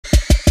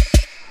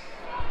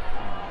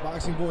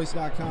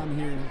ThaBoxingvoice.com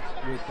here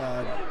with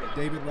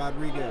David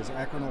Rodriguez,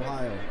 Akron,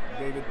 Ohio.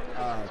 David,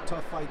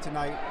 tough fight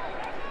tonight.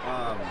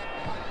 How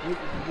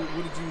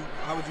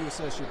would you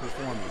assess your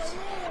performance?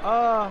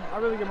 I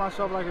really give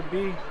myself like a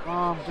B.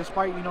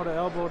 Despite the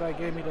elbow that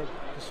gave me the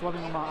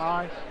swelling on my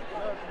eye,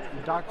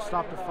 the doctor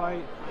stopped the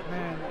fight.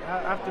 Man,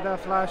 after that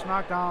flash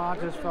knockdown,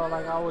 I just felt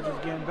like I was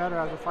just getting better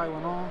as the fight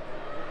went on.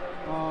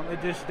 It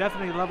just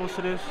definitely levels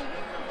to this.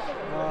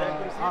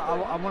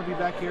 I want to be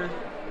back here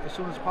as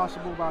soon as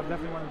possible, but I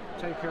definitely want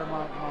to take care of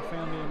my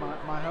family and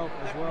my health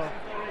as well.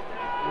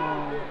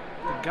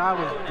 The guy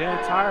was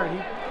dead tired.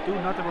 He threw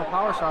nothing but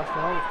power shots the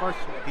whole first.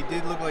 He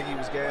did look like he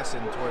was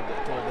gassing toward the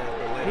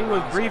later. He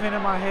was breathing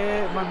in my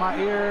head,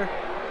 my ear.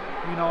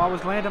 I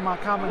was landing my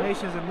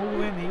combinations and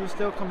moving. He was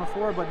still coming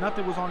forward, but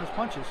nothing was on his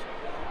punches.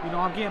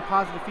 I'm getting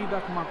positive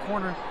feedback from my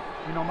corner.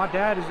 My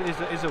dad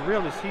is a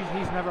realist.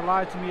 He's never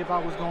lied to me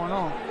about what's going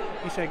on.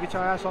 He said, get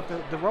your ass off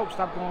the rope,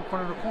 stop going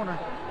corner to corner.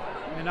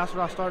 And that's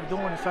what I started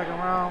doing in the second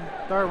round.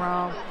 Third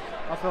round,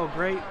 I felt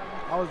great.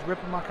 I was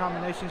ripping my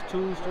combinations,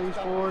 2s, 3s,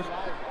 4s,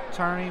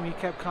 turning. He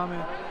kept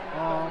coming.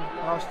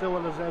 I still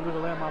was able to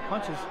land my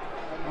punches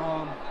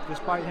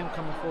despite him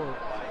coming forward.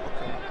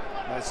 Okay.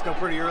 It's still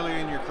pretty early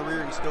in your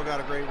career. You still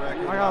got a great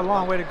record. I got a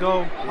long way to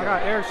go. Yeah. I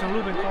got Erickson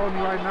Lubin calling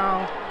me right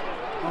now.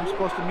 I'm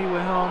supposed to meet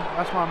with him.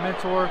 That's my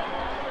mentor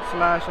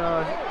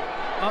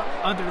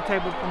 / under the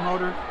table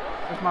promoter.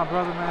 That's my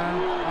brother,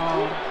 man.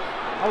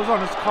 I was on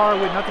this card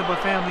with nothing but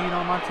family.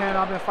 Montana,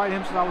 I've been fighting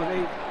him since I was 8.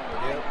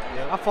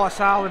 Yep. I fought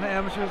Sal in the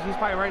amateurs. He's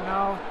fighting right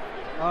now.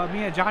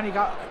 Me and Johnny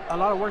got a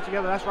lot of work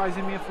together. That's why he's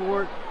in me and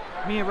Ford.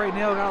 Me and Ray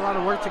Nail got a lot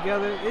of work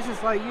together. It's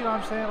just like, what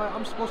I'm saying? Like,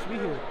 I'm supposed to be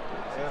here.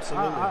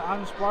 Absolutely.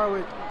 I'm sparred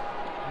with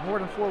more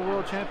than 4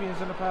 world champions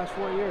in the past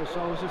 4 years.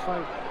 So it's just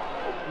like,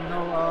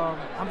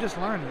 I'm just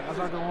learning as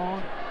I go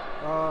on.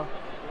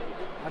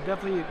 I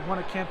definitely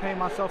want to campaign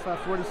myself at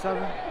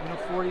 47.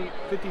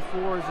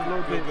 54 is a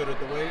little bit. Good at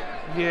the weight?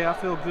 Yeah, I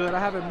feel good. I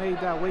haven't made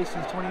that weight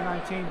since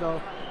 2019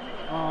 though.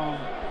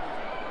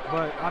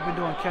 But I've been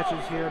doing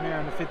catches here and there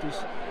in the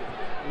 50s.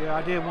 Yeah,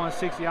 I did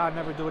 160. I'd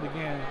never do it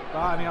again. But,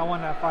 I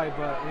won that fight,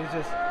 but it's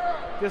just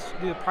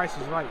the price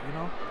is right,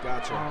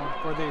 Gotcha.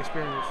 For the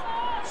experience.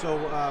 So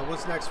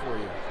what's next for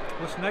you?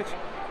 What's next?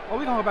 Oh,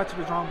 we're gonna go back to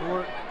the drawing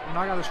board.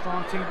 I got a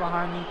strong team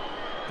behind me.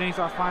 Things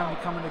are finally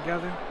coming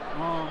together.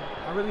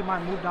 I really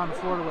might move down to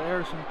Florida with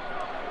Erickson.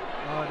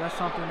 That's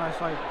something that's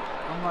like,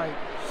 I'm like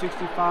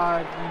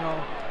 65,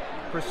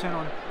 %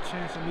 on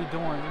chance of me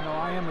doing.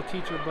 I am a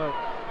teacher, but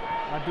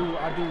I do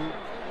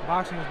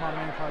boxing is my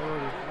main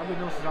priority. I've been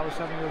doing since I was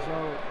 7 years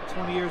old.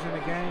 20 years in the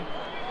game.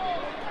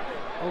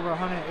 Over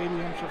 180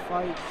 amateur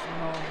fights.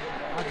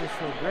 I just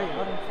feel great.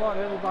 I done fought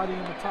everybody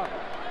in the top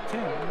 10.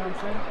 You know what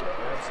I'm saying?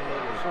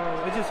 Absolutely. So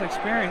it's just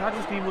experience. I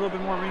just need a little bit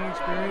more ring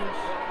experience.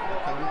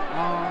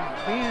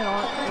 Being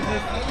on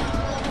this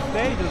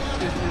stage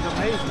is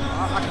amazing.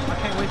 I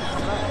can't wait to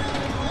come back.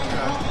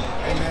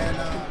 And then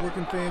where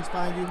can fans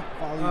find you?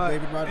 Follow you,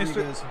 David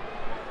Rodriguez.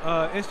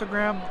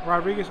 Instagram,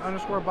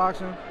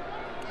 Rodriguez_boxing.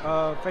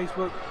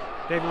 Facebook,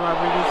 David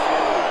Rodriguez.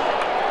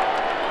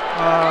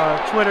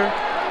 Twitter,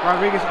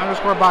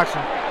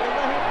 Rodriguez_boxing.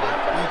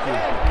 Thank you.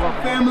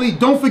 Family,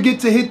 don't forget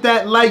to hit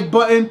that like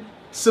button.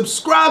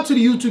 Subscribe to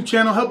the YouTube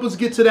channel. Help us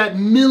get to that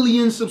 1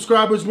 million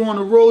subscribers. We're on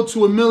the road to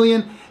 1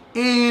 million.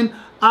 And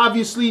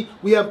obviously,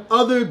 we have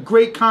other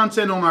great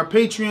content on our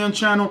Patreon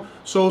channel.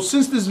 So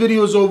since this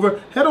video is over,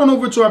 head on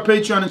over to our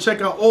Patreon and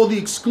check out all the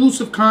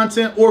exclusive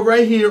content or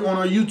right here on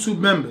our YouTube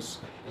members.